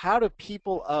understand how do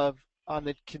people on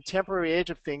the contemporary age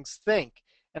of things think,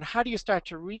 and how do you start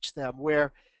to reach them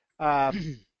where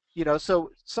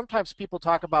so sometimes people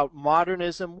talk about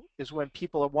modernism is when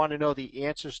people want to know the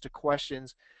answers to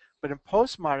questions, but in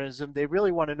postmodernism, they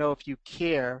really want to know if you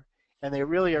care and they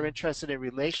really are interested in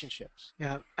relationships.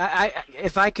 Yeah,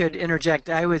 if I could interject,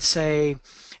 I would say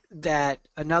that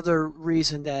another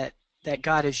reason that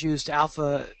God has used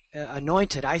Alpha,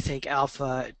 anointed, I think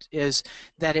Alpha is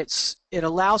that it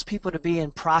allows people to be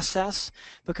in process,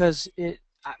 because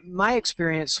my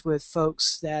experience with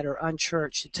folks that are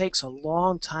unchurched, it takes a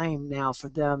long time now for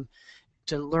them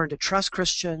to learn to trust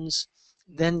Christians,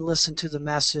 then listen to the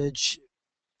message,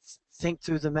 think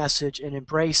through the message, and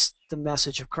embrace the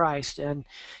message of Christ. And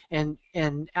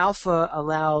Alpha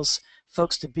allows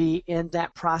folks to be in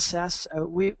that process.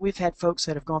 We've had folks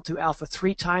that have gone through Alpha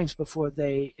 3 times before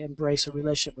they embrace a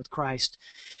relationship with Christ.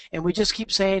 And we just keep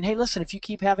saying, hey, listen, if you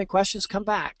keep having questions, come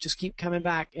back. Just keep coming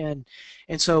back. And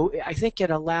so I think it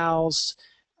allows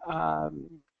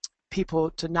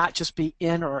people to not just be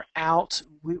in or out.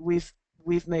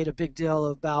 We've made a big deal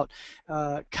about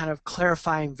kind of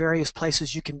clarifying various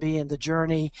places you can be in the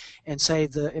journey, and say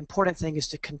the important thing is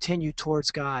to continue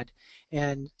towards God.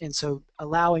 And so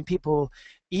allowing people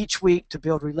each week to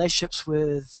build relationships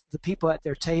with the people at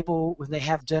their table when they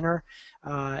have dinner,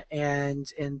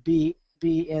 and be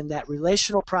in that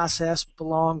relational process,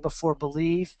 belong before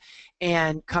believe,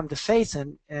 and come to faith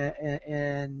in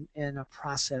a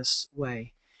process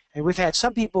way. And we've had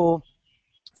some people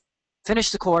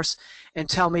finish the course and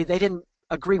tell me they didn't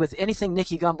agree with anything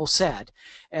Nicky Gumbel said.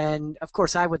 And of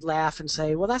course I would laugh and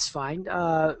say, well, that's fine,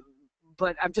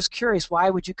 but I'm just curious, why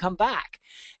would you come back?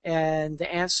 And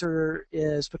the answer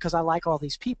is because I like all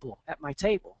these people at my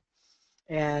table.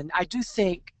 And I do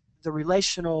think the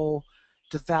relational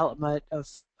development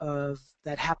of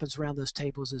that happens around those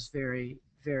tables is very,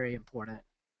 very important.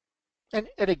 And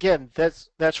again,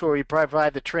 that's where we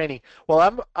provide the training.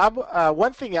 Well, I'm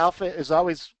one thing Alpha is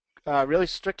always really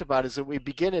strict about is that we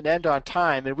begin and end on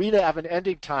time, and we have an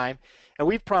ending time, and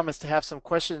we've promised to have some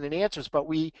questions and answers, but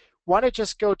we want to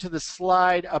just go to the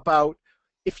slide about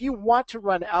if you want to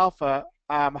run Alpha,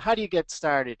 how do you get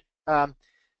started? And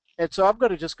so I'm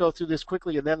going to just go through this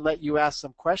quickly and then let you ask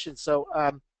some questions. So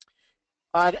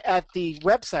at the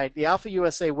website, the Alpha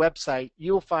USA website,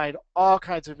 you'll find all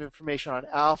kinds of information on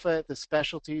Alpha, the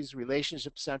specialties,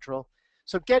 Relationship Central.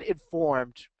 So get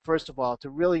informed, first of all, to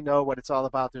really know what it's all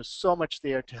about. There's so much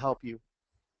there to help you.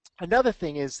 Another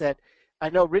thing is that I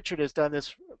know Richard has done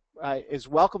this, is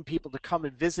welcome people to come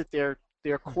and visit their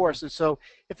course. And so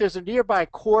if there's a nearby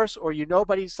course, or you know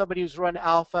somebody who's run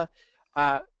Alpha,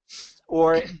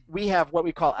 or we have what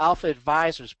we call Alpha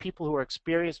advisors, people who are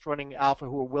experienced running Alpha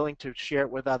who are willing to share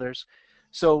it with others.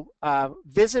 So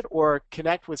visit or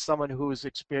connect with someone who is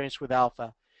experienced with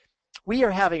Alpha. We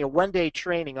are having a one-day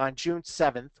training on June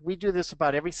 7th. We do this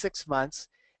about every 6 months,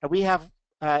 and we have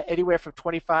anywhere from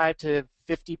 25 to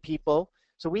 50 people.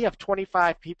 So we have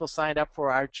 25 people signed up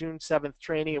for our June 7th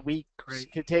training, and we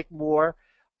can take more,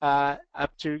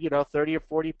 up to 30 or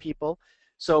 40 people.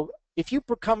 So if you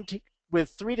come with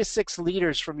 3 to 6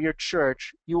 leaders from your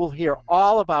church, you will hear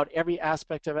all about every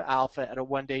aspect of Alpha at a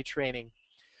one-day training.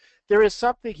 There is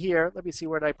something here. Let me see,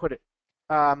 where did I put it?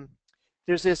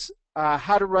 There's this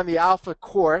how to run the Alpha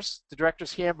course, the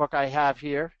director's handbook I have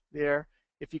here, there,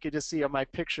 if you could just see on my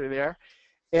picture there.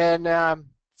 And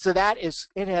so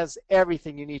it has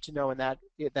everything you need to know in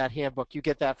that handbook. You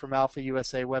get that from Alpha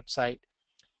USA website.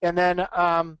 And then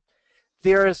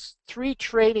there's 3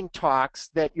 training talks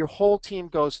that your whole team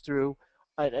goes through.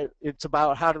 It's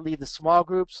about how to lead the small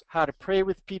groups, how to pray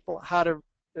with people, how to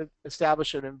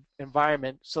establish an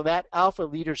environment. So that Alpha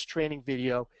Leaders training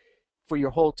video for your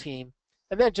whole team.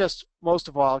 And then just most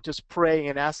of all, just praying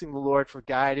and asking the Lord for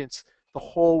guidance the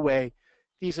whole way.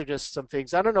 These are just some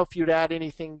things. I don't know if you'd add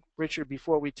anything, Richard,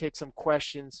 before we take some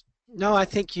questions. No, I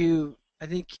think you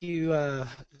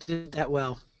did that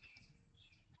well.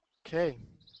 Okay.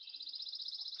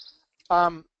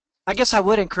 Um, I guess I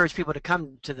would encourage people to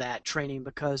come to that training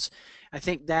because I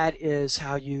think that is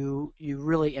how you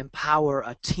really empower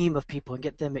a team of people and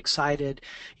get them excited.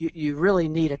 You really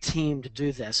need a team to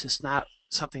do this. It's not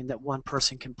something that one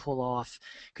person can pull off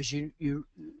because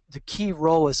the key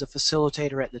role is a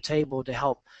facilitator at the table to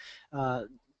help. Uh,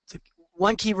 the,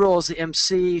 One key role is the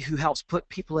MC who helps put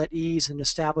people at ease and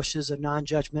establishes a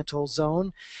non-judgmental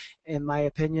zone, in my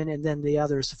opinion, and then the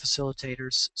others, the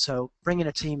facilitators. So bringing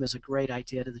a team is a great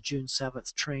idea to the June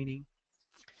 7th training.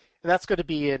 And that's going to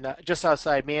be in just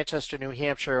outside Manchester, New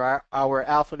Hampshire. Our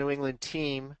Alpha New England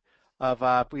team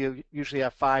of we usually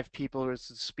have 5 people as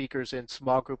speakers and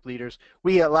small group leaders.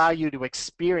 We allow you to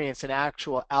experience an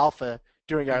actual Alpha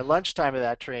during our lunchtime of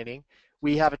that training.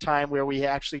 We have a time where we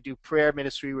actually do prayer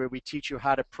ministry where we teach you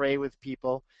how to pray with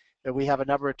people. And we have a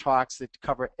number of talks that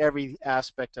cover every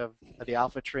aspect of the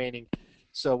Alpha training.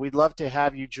 So we'd love to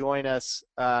have you join us,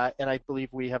 and I believe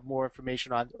we have more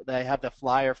information on. I have the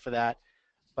flyer for that.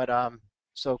 But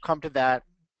so come to that.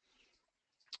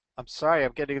 I'm sorry,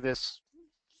 I'm getting this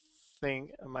thing.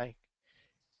 I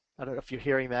don't know if you're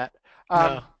hearing that.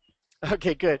 No.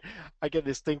 Okay, good. I get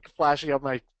this thing flashing on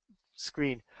my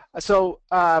screen. So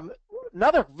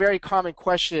another very common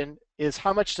question is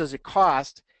how much does it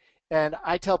cost? And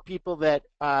I tell people that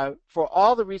for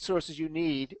all the resources you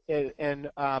need,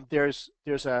 and there's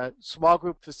a small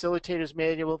group facilitators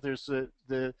manual, there's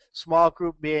the small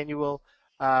group manual.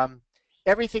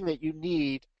 Everything that you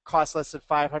need costs less than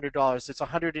 $500. It's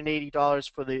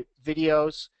 $180 for the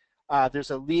videos.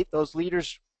 There's those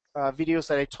leaders videos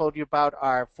that I told you about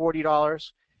are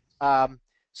 $40.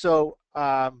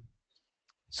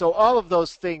 So all of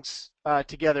those things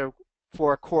together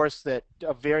for a course that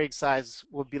of varying sizes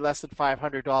will be less than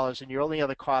 $500, and your only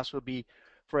other cost will be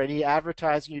for any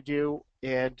advertising you do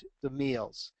and the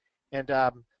meals. And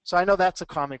so I know that's a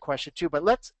common question too. But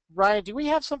Ryan, do we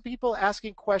have some people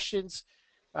asking questions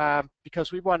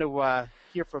because we want to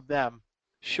hear from them?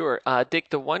 Sure. Dick,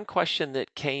 the one question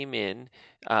that came in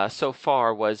so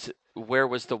far was where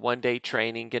was the one-day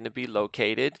training going to be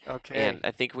located? Okay. And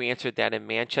I think we answered that in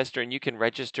Manchester, and you can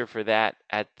register for that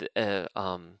at the,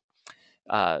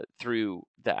 through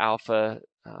the Alpha.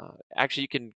 Actually, you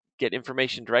can get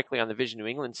information directly on the Vision New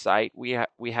England site. We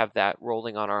have that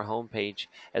rolling on our homepage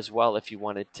as well if you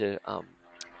wanted to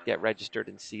get registered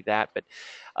and see that. But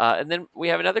and then we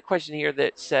have another question here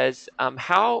that says,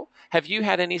 how have you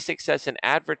had any success in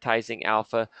advertising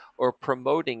Alpha or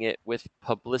promoting it with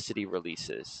publicity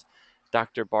releases?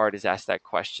 Dr. Bard has asked that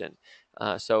question.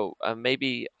 So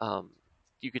maybe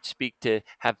you could speak to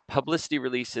have publicity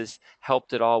releases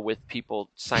helped at all with people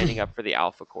signing up for the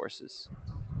Alpha courses?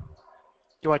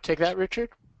 You want to take that, Richard?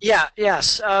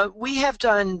 Yes. We have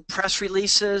done press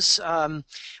releases.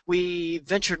 We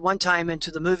ventured one time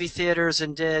into the movie theaters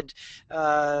and did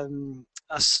a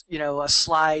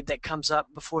slide that comes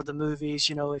up before the movies.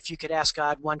 If you could ask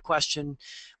God one question,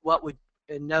 what would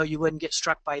and no, you wouldn't get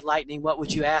struck by lightning. What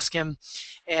would you ask him?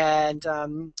 And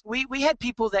we had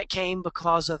people that came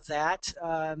because of that.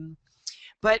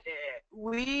 But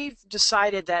we've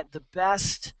decided that the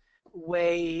best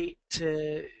way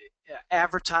to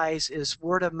advertise is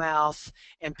word of mouth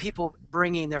and people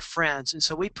bringing their friends. And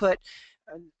so we put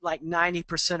like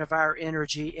 90% of our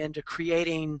energy into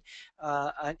creating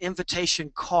an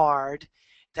invitation card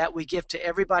that we give to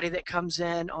everybody that comes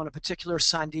in on a particular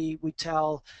Sunday. We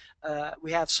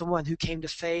have someone who came to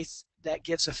faith that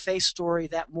gives a faith story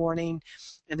that morning,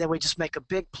 and then we just make a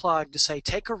big plug to say,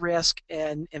 take a risk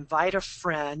and invite a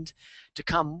friend to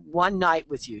come one night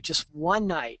with you, just one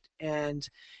night. And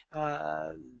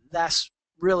that's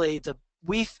really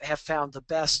we have found the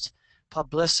best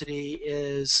publicity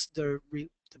is the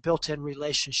built-in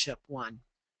relationship one.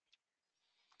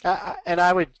 And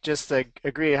I would just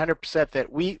agree 100%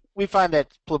 that we find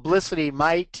that publicity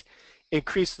might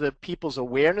increase the people's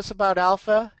awareness about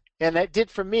Alpha, and that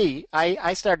did for me.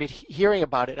 I started hearing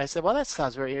about it, and I said, well, that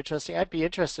sounds very interesting. I'd be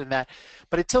interested in that.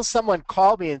 But until someone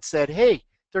called me and said, hey,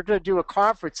 they're going to do a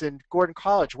conference in Gordon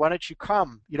College, why don't you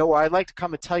come? Or I'd like to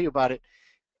come and tell you about it.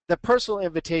 The personal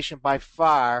invitation by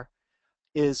far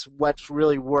is what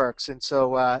really works. And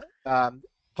so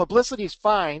publicity is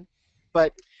fine,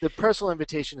 but the personal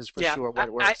invitation is for sure what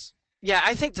works.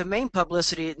 I think the main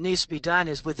publicity that needs to be done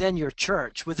is within your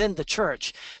church, within the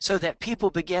church, so that people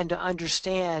begin to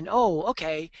understand, oh,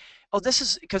 okay, oh, this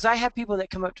is because I have people that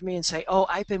come up to me and say, oh,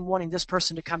 I've been wanting this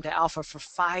person to come to Alpha for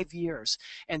 5 years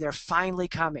and they're finally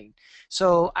coming.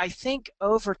 So I think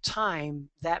over time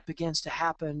that begins to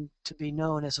happen to be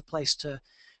known as a place to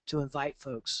invite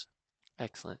folks.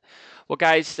 Excellent. Well,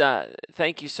 guys,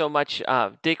 thank you so much.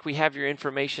 Dick, we have your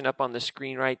information up on the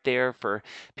screen right there for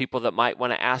people that might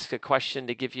want to ask a question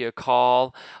to give you a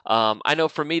call. I know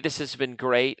for me this has been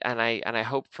great, and I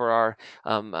hope for our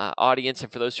audience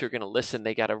and for those who are going to listen,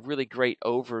 they got a really great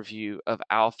overview of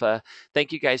Alpha.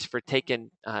 Thank you guys for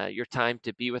taking your time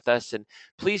to be with us, and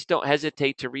please don't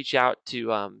hesitate to reach out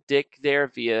to Dick there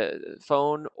via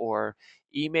phone or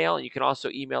email. You can also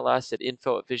email us at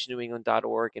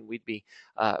info@visionnew.england.org, and we'd be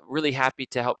really happy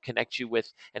to help connect you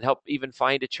with and help even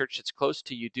find a church that's close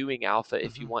to you doing Alpha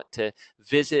if you want to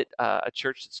visit a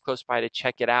church that's close by to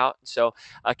check it out. So,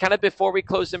 kind of before we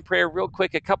close in prayer, real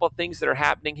quick, a couple of things that are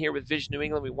happening here with Vision New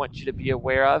England we want you to be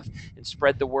aware of and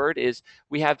spread the word is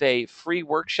we have a free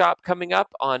workshop coming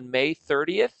up on May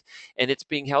 30th, and it's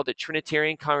being held at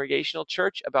Trinitarian Congregational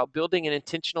Church about building an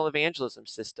intentional evangelism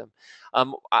system.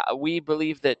 We believe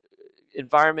that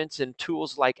environments and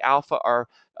tools like Alpha are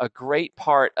a great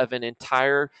part of an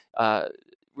entire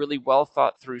really well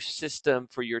thought through system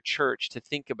for your church to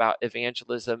think about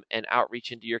evangelism and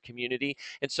outreach into your community.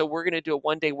 And so we're going to do a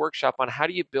one-day workshop on how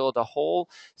do you build a whole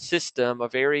system, a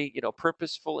very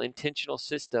purposeful, intentional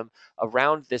system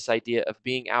around this idea of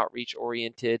being outreach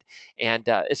oriented. And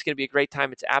it's going to be a great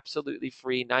time. It's absolutely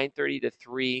free, 9:30 to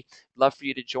 3. Love for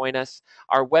you to join us.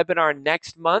 Our webinar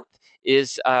next month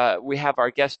is we have our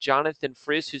guest Jonathan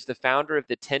Frizz, who's the founder of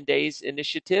the 10 Days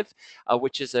Initiative,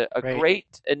 which is a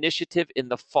great initiative in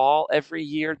the fall every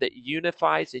year that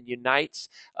unifies and unites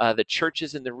the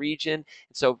churches in the region.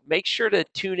 So make sure to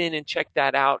tune in and check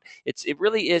that out. It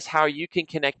really is how you can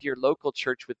connect your local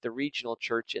church with the regional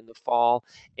church in the fall,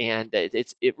 and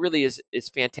it really is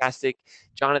fantastic.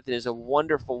 Jonathan is a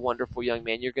wonderful, wonderful young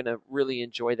man. You're going to really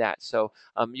enjoy that. So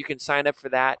you can sign up for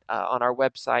that on our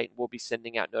website. We'll be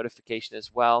sending out notification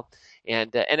as well.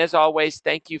 And as always,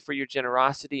 thank you for your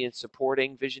generosity in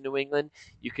supporting Vision New England.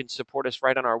 You can support us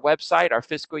right on our website. Our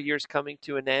fiscal year is coming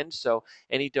to an end, so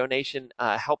any donation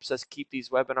helps us keep these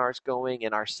webinars going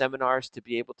and our seminars to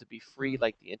be able to be free,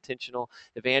 like the intentional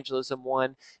evangelism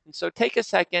one. And so take a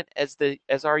second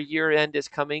as our year end is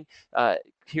coming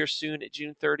here soon at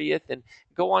June 30th, and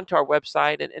go onto our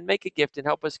website and make a gift and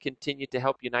help us continue to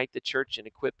help unite the church and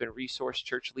equip and resource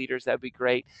church leaders. That'd be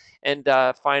great. And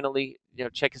finally,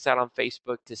 check us out on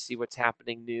Facebook to see what's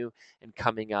happening new and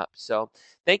coming up. So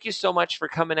thank you so much for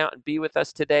coming out and be with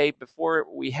us today. Before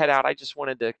we head out, I just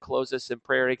wanted to close us in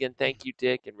prayer again. Thank you,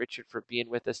 Dick and Richard, for being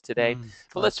with us today.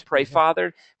 But let's pray.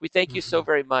 Father, we thank you so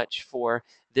very much for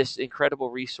this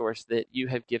incredible resource that you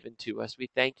have given to us. We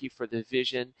thank you for the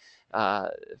vision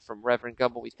from Reverend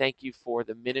Gumbel. We thank you for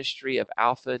the ministry of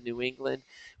Alpha New England.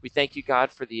 We thank you, God,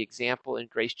 for the example in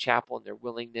Grace Chapel and their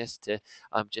willingness to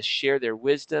just share their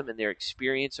wisdom and their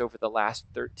experience over the last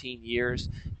 13 years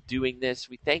doing this.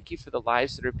 We thank you for the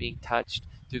lives that are being touched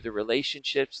through the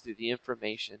relationships, through the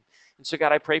information. And so,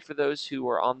 God, I pray for those who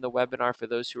are on the webinar, for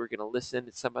those who are going to listen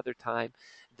at some other time,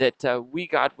 that we,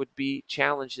 God, would be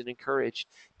challenged and encouraged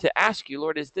to ask you,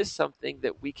 Lord, is this something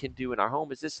that we can do in our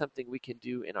home? Is this something we can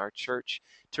do in our church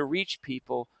to reach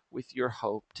people with your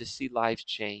hope, to see lives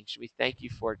changed? We thank you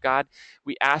for it. God,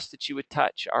 we ask that you would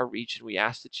touch our region. We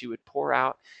ask that you would pour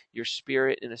out your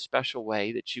spirit in a special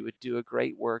way, that you would do a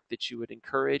great work, that you would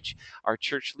encourage our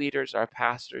church leaders, our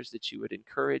pastors, that you would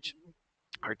encourage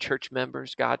our church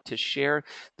members, God, to share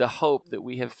the hope that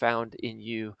we have found in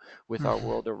you with our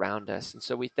world around us. And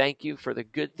so we thank you for the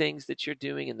good things that you're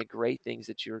doing and the great things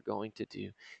that you're going to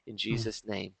do. In Jesus'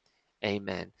 name,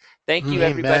 amen. Thank you,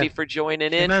 everybody, for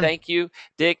joining in. Amen. Thank you,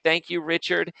 Dick. Thank you,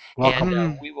 Richard. Welcome.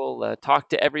 And we will talk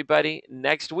to everybody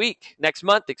next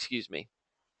month, excuse me.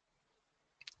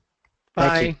 Bye.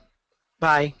 Thank you.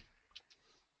 Bye.